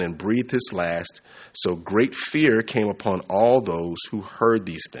down and breathed his last. So great fear came upon all those who heard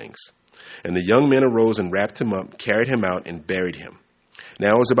these things. And the young men arose and wrapped him up, carried him out, and buried him.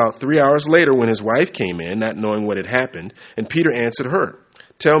 Now it was about 3 hours later when his wife came in, not knowing what had happened, and Peter answered her,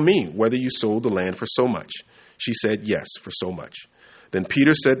 Tell me whether you sold the land for so much. She said, Yes, for so much. Then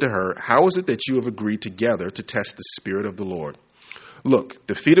Peter said to her, How is it that you have agreed together to test the Spirit of the Lord? Look,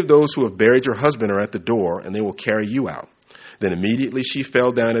 the feet of those who have buried your husband are at the door, and they will carry you out. Then immediately she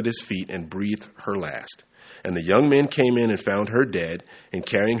fell down at his feet and breathed her last. And the young men came in and found her dead, and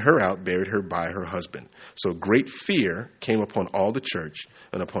carrying her out, buried her by her husband. So great fear came upon all the church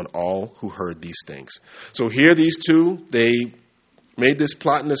and upon all who heard these things. So here these two, they made this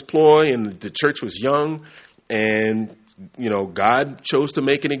plot and this ploy, and the church was young, and God chose to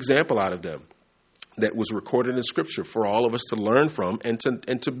make an example out of them that was recorded in Scripture for all of us to learn from and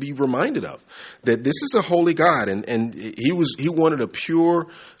to be reminded of. That this is a holy God, and he wanted a pure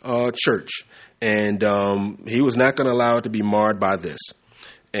church, and he was not going to allow it to be marred by this.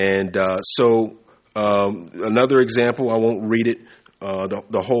 And so another example, I won't read it,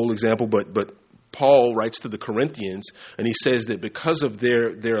 the whole example, but Paul writes to the Corinthians, and he says that because of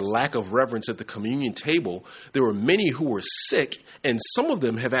their lack of reverence at the communion table, there were many who were sick, and some of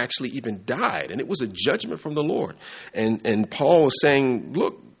them have actually even died. And it was a judgment from the Lord. And Paul was saying,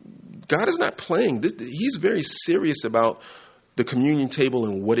 look, God is not playing. He's very serious about the communion table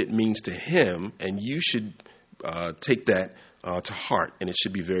and what it means to him, and you should take that to heart, and it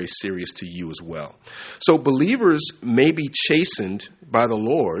should be very serious to you as well. So believers may be chastened by the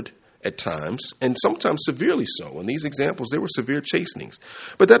Lord at times, and sometimes severely so. In these examples, there were severe chastenings.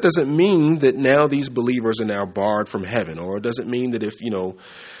 But that doesn't mean that now these believers are now barred from heaven, or it doesn't mean that if,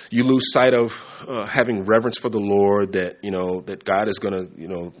 you lose sight of having reverence for the Lord, that, that God is going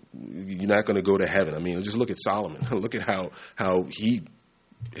to, you're not going to go to heaven. I mean, just look at Solomon. Look at how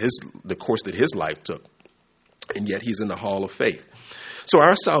the course that his life took. And yet he's in the hall of faith. So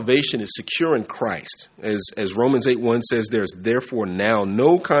our salvation is secure in Christ. As Romans 8:1 says, there's therefore now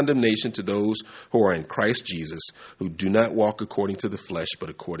no condemnation to those who are in Christ Jesus, who do not walk according to the flesh, but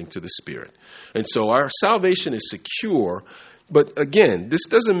according to the Spirit. And so our salvation is secure. But again, this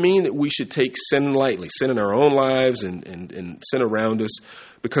doesn't mean that we should take sin lightly, sin in our own lives and sin around us,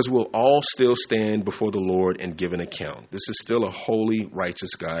 because we'll all still stand before the Lord and give an account. This is still a holy,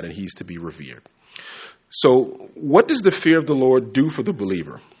 righteous God, and he's to be revered. So what does the fear of the Lord do for the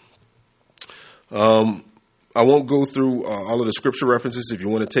believer? I won't go through all of the scripture references. If you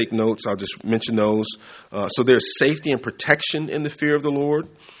want to take notes, I'll just mention those. So there's safety and protection in the fear of the Lord.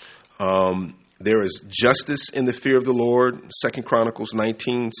 There is justice in the fear of the Lord, 2 Chronicles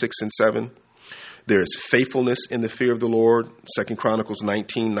 19:6-7. There is faithfulness in the fear of the Lord, 2 Chronicles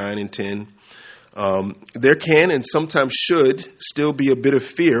 19:9-10. There can and sometimes should still be a bit of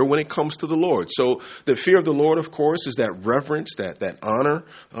fear when it comes to the Lord. So the fear of the Lord, of course, is that reverence, that honor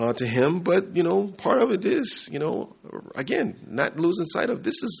to him. But, part of it is, again, not losing sight of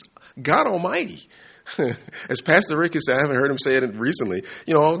this is God Almighty. As Pastor Rick has said, I haven't heard him say it recently,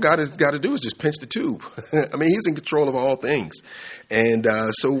 all God has got to do is just pinch the tube. I mean, he's in control of all things. And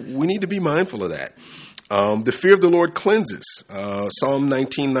so we need to be mindful of that. The fear of the Lord cleanses. Psalm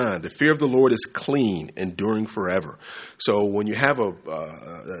 19:9. The fear of the Lord is clean, enduring forever. So when you have a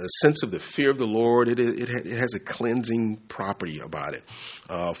sense of the fear of the Lord, it has a cleansing property about it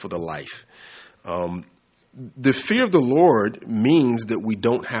for the life. The fear of the Lord means that we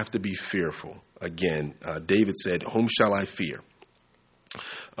don't have to be fearful. Again, David said, "Whom shall I fear?"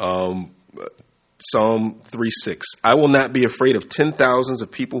 Psalm 3:6. I will not be afraid of 10,000s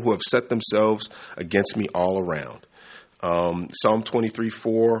of people who have set themselves against me all around. Psalm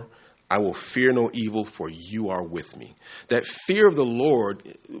 23:4. I will fear no evil, for you are with me. That fear of the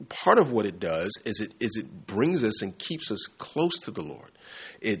Lord, part of what it does is it brings us and keeps us close to the Lord.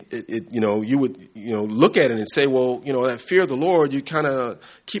 You would look at it and say, well, that fear of the Lord, you kind of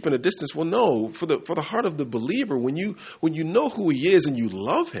keeping a distance. Well, no, for the heart of the believer, when you know who He is and you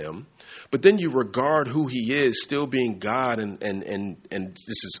love Him, but then you regard who He is still being God and this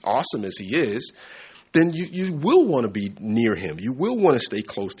is awesome as He is, then you will want to be near Him. You will want to stay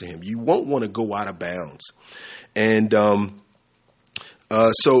close to Him. You won't want to go out of bounds. And so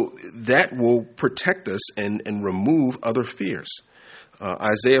that will protect us and remove other fears.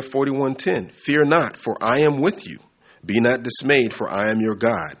 Isaiah 41:10, fear not, for I am with you. Be not dismayed, for I am your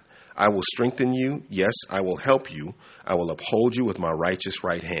God. I will strengthen you. Yes, I will help you. I will uphold you with my righteous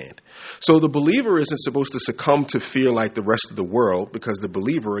right hand. So the believer isn't supposed to succumb to fear like the rest of the world, because the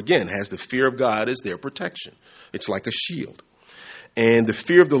believer, again, has the fear of God as their protection. It's like a shield. And the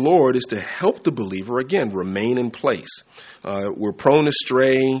fear of the Lord is to help the believer, again, remain in place. We're prone to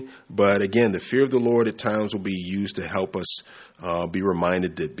stray, but again, the fear of the Lord at times will be used to help us be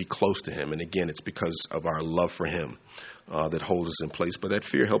reminded to be close to Him. And again, it's because of our love for Him that holds us in place, but that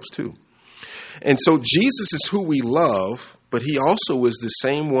fear helps too. And so Jesus is who we love, but He also is the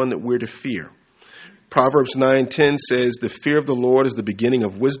same one that we're to fear. Proverbs 9:10 says, the fear of the Lord is the beginning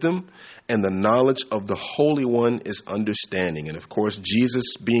of wisdom, and the knowledge of the Holy One is understanding. And of course,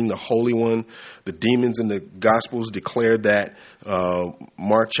 Jesus being the Holy One, the demons in the Gospels declared that.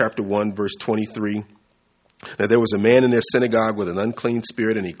 Mark chapter 1, verse 23. Now there was a man in their synagogue with an unclean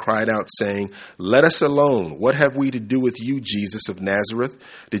spirit, and he cried out, saying, let us alone. What have we to do with you, Jesus of Nazareth?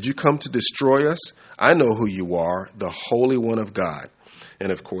 Did you come to destroy us? I know who you are, the Holy One of God.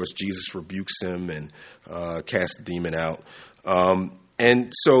 And of course, Jesus rebukes him and casts the demon out.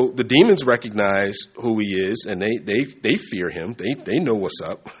 And so the demons recognize who He is, and they fear Him. They know what's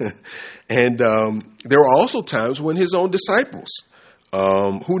up. And there were also times when His own disciples,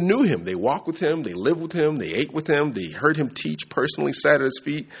 who knew Him, they walked with Him, they lived with Him, they ate with Him, they heard Him teach personally, sat at His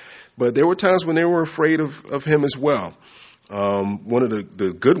feet. But there were times when they were afraid of Him as well. One of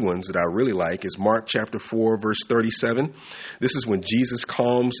the good ones that I really like is Mark chapter 4, verse 37. This is when Jesus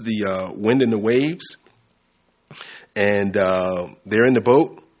calms the wind and the waves. And they're in the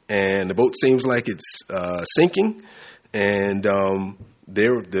boat, and the boat seems like it's sinking. And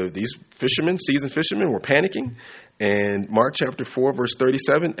these fishermen, seasoned fishermen, were panicking. And Mark chapter 4, verse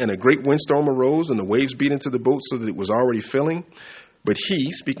 37, and a great windstorm arose, and the waves beat into the boat so that it was already filling. But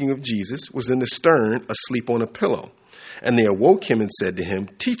He, speaking of Jesus, was in the stern, asleep on a pillow. And they awoke Him and said to Him,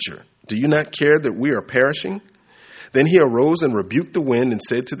 Teacher, do you not care that we are perishing? Then He arose and rebuked the wind and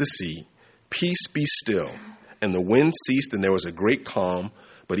said to the sea, Peace, be still. And the wind ceased, and there was a great calm.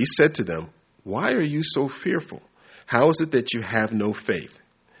 But He said to them, Why are you so fearful? How is it that you have no faith?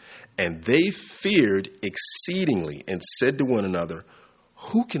 And they feared exceedingly and said to one another,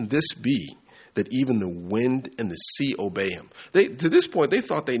 Who can this be, that even the wind and the sea obey Him? To this point, they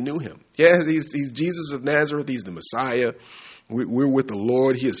thought they knew Him. Yeah, he's Jesus of Nazareth. He's the Messiah. We're with the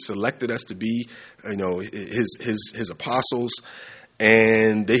Lord. He has selected us to be, His apostles.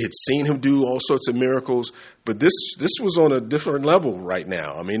 And they had seen Him do all sorts of miracles. But this was on a different level right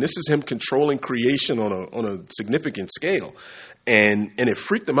now. I mean, this is Him controlling creation on a significant scale. And it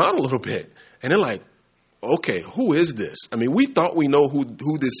freaked them out a little bit. And they're like, okay, who is this? I mean, we thought we know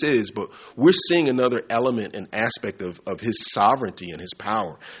who this is, but we're seeing another element and aspect of His sovereignty and His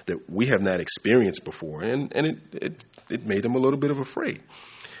power that we have not experienced before. And it made them a little bit of afraid.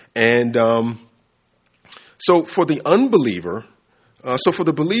 And so for the unbeliever, for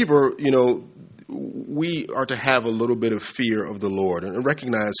the believer, we are to have a little bit of fear of the Lord and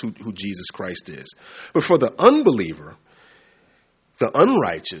recognize who Jesus Christ is. But for the unbeliever, the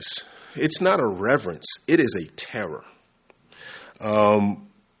unrighteous, it's not a reverence. It is a terror.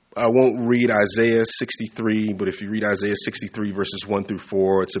 I won't read Isaiah 63, but if you read Isaiah 63 verses 1 through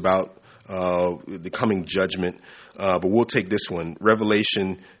 4, it's about the coming judgment. But we'll take this one,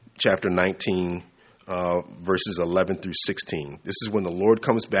 Revelation chapter 19, verses 11 through 16. This is when the Lord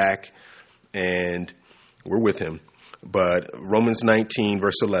comes back and we're with Him. But Romans 19,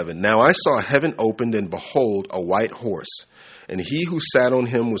 verse 11. Now I saw heaven opened, and behold, a white horse. And He who sat on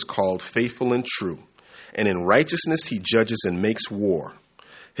him was called Faithful and True. And in righteousness He judges and makes war.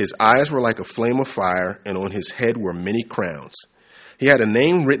 His eyes were like a flame of fire, and on His head were many crowns. He had a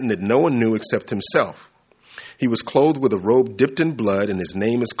name written that no one knew except Himself. He was clothed with a robe dipped in blood, and His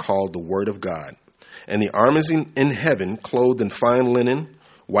name is called the Word of God. And the armies in heaven, clothed in fine linen,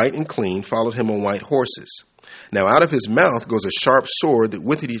 white and clean, followed him on white horses. Now out of his mouth goes a sharp sword, that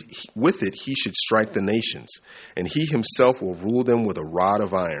with it he should strike the nations, and he himself will rule them with a rod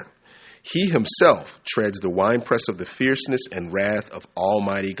of iron. He himself treads the winepress of the fierceness and wrath of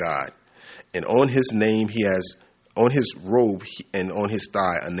Almighty God. And on his name he has, on his robe and on his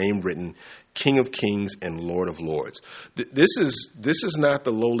thigh, a name written, King of Kings and Lord of Lords. This is not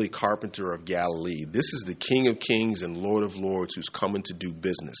the lowly carpenter of Galilee. This is the King of Kings and Lord of Lords who's coming to do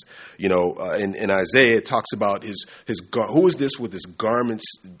business. You know, in Isaiah it talks about his who is this with his garments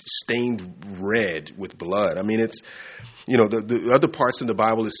stained red with blood? I mean, it's, you know, the other parts in the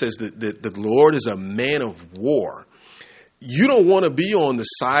Bible, it says that the Lord is a man of war. You don't want to be on the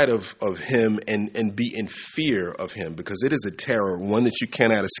side of him and be in fear of him, because it is a terror, one that you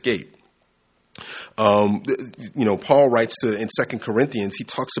cannot escape. You know, Paul writes in 2 Corinthians, he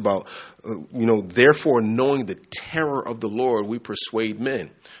talks about, therefore knowing the terror of the Lord, we persuade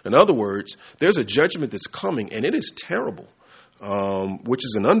men. In other words, there's a judgment that's coming, and it is terrible, which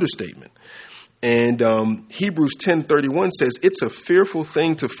is an understatement. And Hebrews 10:31 says, it's a fearful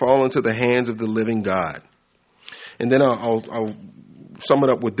thing to fall into the hands of the living God. And then I'll sum it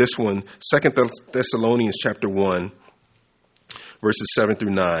up with this one, 2 Thessalonians chapter 1, verses 7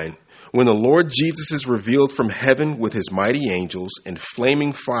 through 9. When the Lord Jesus is revealed from heaven with his mighty angels in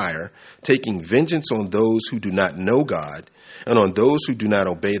flaming fire, taking vengeance on those who do not know God and on those who do not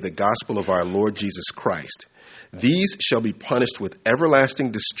obey the gospel of our Lord Jesus Christ, these shall be punished with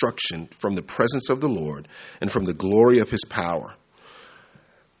everlasting destruction from the presence of the Lord and from the glory of his power.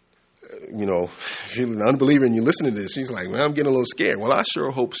 You know, if you're an unbeliever and you listen to this, he's like, well, I'm getting a little scared. Well, I sure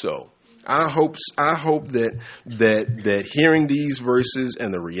hope so. I hope that hearing these verses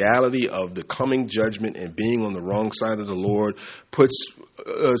and the reality of the coming judgment and being on the wrong side of the Lord puts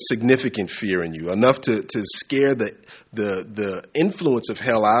a significant fear in you, enough to scare the influence of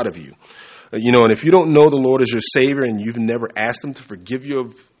hell out of you. You know, and if you don't know the Lord as your Savior and you've never asked him to forgive you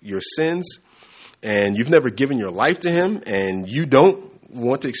of your sins, and you've never given your life to him, and you don't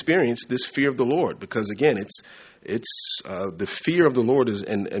want to experience this fear of the Lord, because again, it's the fear of the Lord is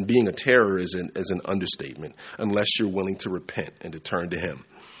and being a terror is an understatement, unless you're willing to repent and to turn to him.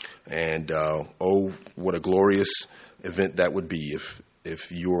 And what a glorious event that would be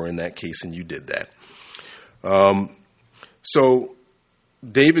if you were in that case and you did that. So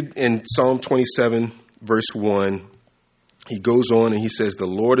David in Psalm 27 verse 1, he goes on and he says, the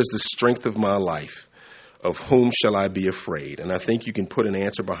Lord is the strength of my life. Of whom shall I be afraid? And I think you can put an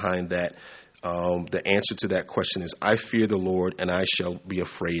answer behind that. The answer to that question is, I fear the Lord and I shall be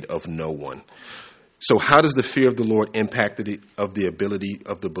afraid of no one. So how does the fear of the Lord impact the ability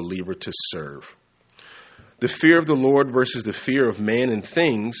of the believer to serve? The fear of the Lord versus the fear of man and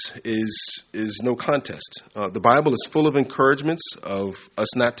things is no contest. The Bible is full of encouragements of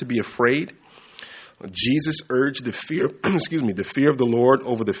us not to be afraid. Jesus urged the fear, the fear of the Lord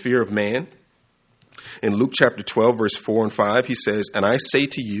over the fear of man. In Luke chapter 12, verse 4 and 5, he says, and I say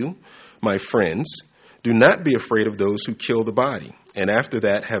to you, my friends, do not be afraid of those who kill the body, and after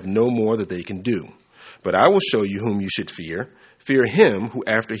that have no more that they can do. But I will show you whom you should fear. Fear him who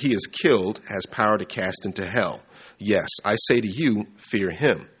after he is killed has power to cast into hell. Yes, I say to you, fear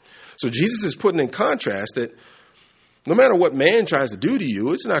him. So Jesus is putting in contrast that no matter what man tries to do to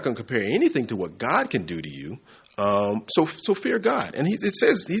you, it's not going to compare anything to what God can do to you. So fear God. And he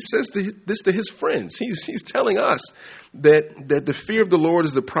says this to his friends. He's telling us that the fear of the Lord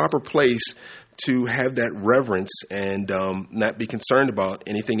is the proper place to have that reverence and not be concerned about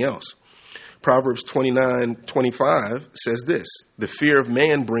anything else. Proverbs 29:25 says this, the fear of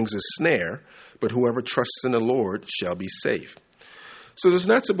man brings a snare, but whoever trusts in the Lord shall be safe. So there's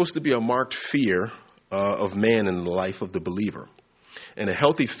not supposed to be a marked fear of man in the life of the believer. And a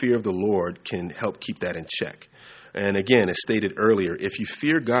healthy fear of the Lord can help keep that in check. And again, as stated earlier, if you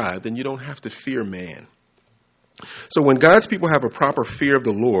fear God, then you don't have to fear man. So when God's people have a proper fear of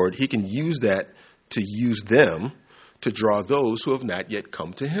the Lord, he can use that to use them to draw those who have not yet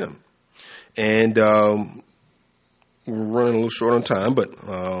come to him. And we're running a little short on time, but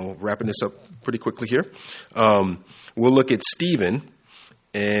wrapping this up pretty quickly here. We'll look at Stephen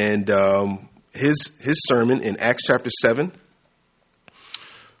and his sermon in Acts chapter 7,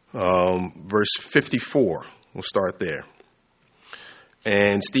 verse 54. We'll start there.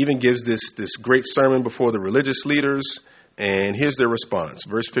 And Stephen gives this great sermon before the religious leaders, and here's their response.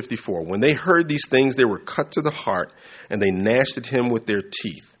 Verse 54, when they heard these things, they were cut to the heart, and they gnashed at him with their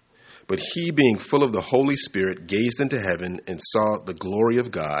teeth. But he, being full of the Holy Spirit, gazed into heaven and saw the glory of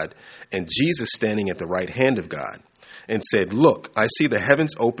God, and Jesus standing at the right hand of God, and said, look, I see the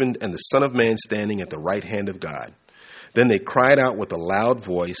heavens opened, and the Son of Man standing at the right hand of God. Then they cried out with a loud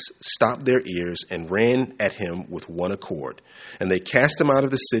voice, stopped their ears, and ran at him with one accord. And they cast him out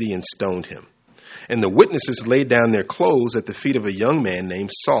of the city and stoned him. And the witnesses laid down their clothes at the feet of a young man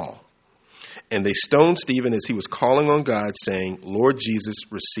named Saul. And they stoned Stephen as he was calling on God, saying, Lord Jesus,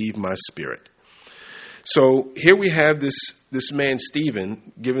 receive my spirit. So here we have this man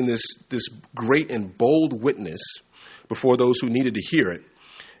Stephen giving this great and bold witness before those who needed to hear it.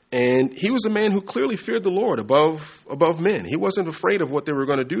 And he was a man who clearly feared the Lord above men. He wasn't afraid of what they were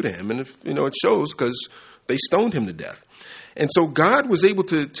going to do to him. And it shows because they stoned him to death. And so God was able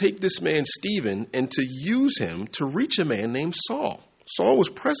to take this man Stephen and to use him to reach a man named Saul. Saul was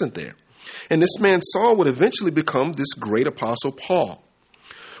present there. And this man Saul would eventually become this great apostle Paul.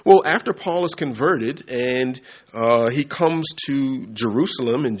 Well, after Paul is converted and he comes to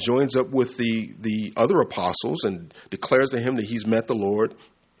Jerusalem and joins up with the other apostles and declares to him that he's met the Lord,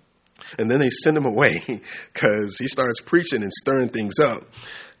 and then they send him away because he starts preaching and stirring things up.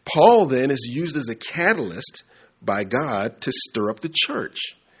 Paul then is used as a catalyst by God to stir up the church,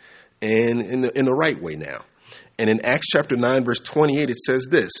 and in the right way now. And in Acts chapter 9, verse 28, it says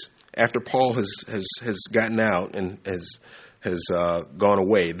this, after Paul has gotten out and has gone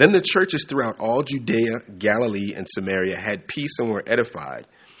away. Then the churches throughout all Judea, Galilee, and Samaria had peace and were edified,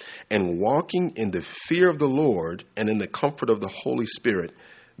 and walking in the fear of the Lord and in the comfort of the Holy Spirit,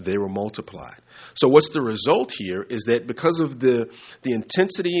 they were multiplied. So what's the result here is that because of the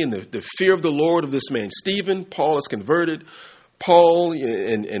intensity and the fear of the Lord of this man Stephen, Paul is converted. Paul,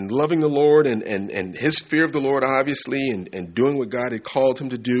 and loving the Lord and his fear of the Lord, obviously, and doing what God had called him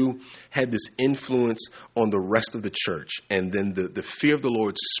to do, had this influence on the rest of the church. And then the fear of the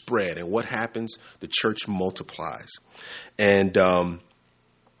Lord spread. And what happens? The church multiplies. And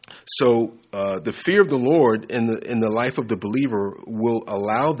so the fear of the Lord in the life of the believer will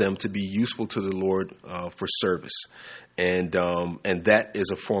allow them to be useful to the Lord for service. And that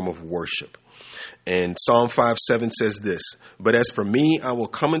is a form of worship. And Psalm 5:7 says this, but as for me, I will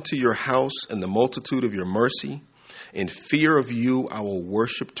come into your house in the multitude of your mercy. In fear of you, I will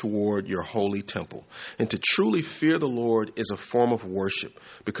worship toward your holy temple. And to truly fear the Lord is a form of worship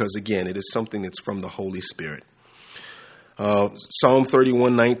because, again, it is something that's from the Holy Spirit. Psalm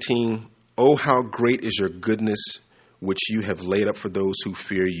 31:19, oh, how great is your goodness, which you have laid up for those who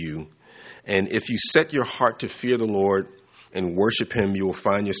fear you. And if you set your heart to fear the Lord and worship him, you will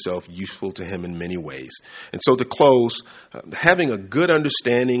find yourself useful to him in many ways. And so to close, having a good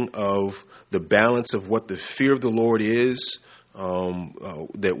understanding of the balance of what the fear of the Lord is,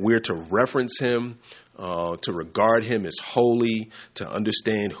 that we're to reverence him, to regard him as holy, to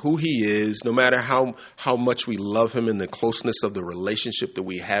understand who he is. No matter how much we love him and the closeness of the relationship that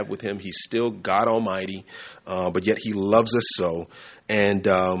we have with him, he's still God Almighty, but yet he loves us so. And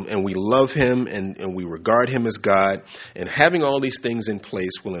we love him and we regard him as God. And having all these things in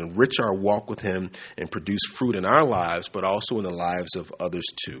place will enrich our walk with him and produce fruit in our lives, but also in the lives of others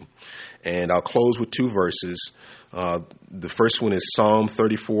too. And I'll close with two verses. The first one is Psalm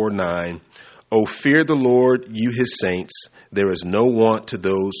 34:9. O fear the Lord, you his saints. There is no want to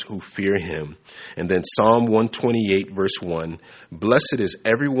those who fear him. And then Psalm 128, verse 1. Blessed is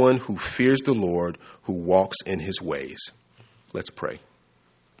everyone who fears the Lord, who walks in his ways. Let's pray.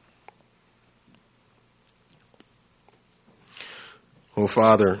 Oh,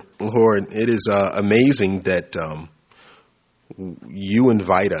 Father, Lord, it is amazing that you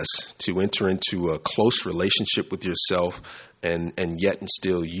invite us to enter into a close relationship with yourself, and yet and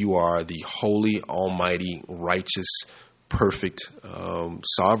still you are the holy, almighty, righteous, perfect,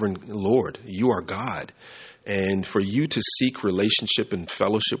 sovereign Lord. You are God. And for you to seek relationship and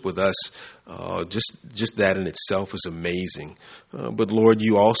fellowship with us, just that in itself is amazing. But Lord,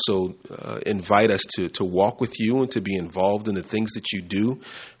 you also invite us to walk with you and to be involved in the things that you do,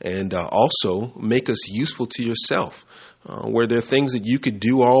 and also make us useful to yourself. Where there are things that you could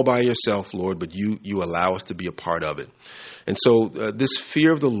do all by yourself, Lord, but you allow us to be a part of it. And so this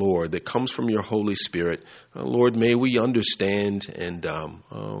fear of the Lord that comes from your Holy Spirit, Lord, may we understand and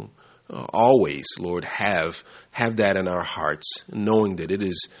always, Lord, have that in our hearts, knowing that it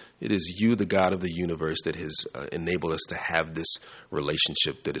is you, the God of the universe, that has enabled us to have this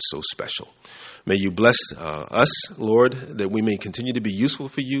relationship that is so special. May you bless us, Lord, that we may continue to be useful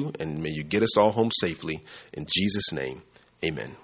for you, and may you get us all home safely. In Jesus' name, amen.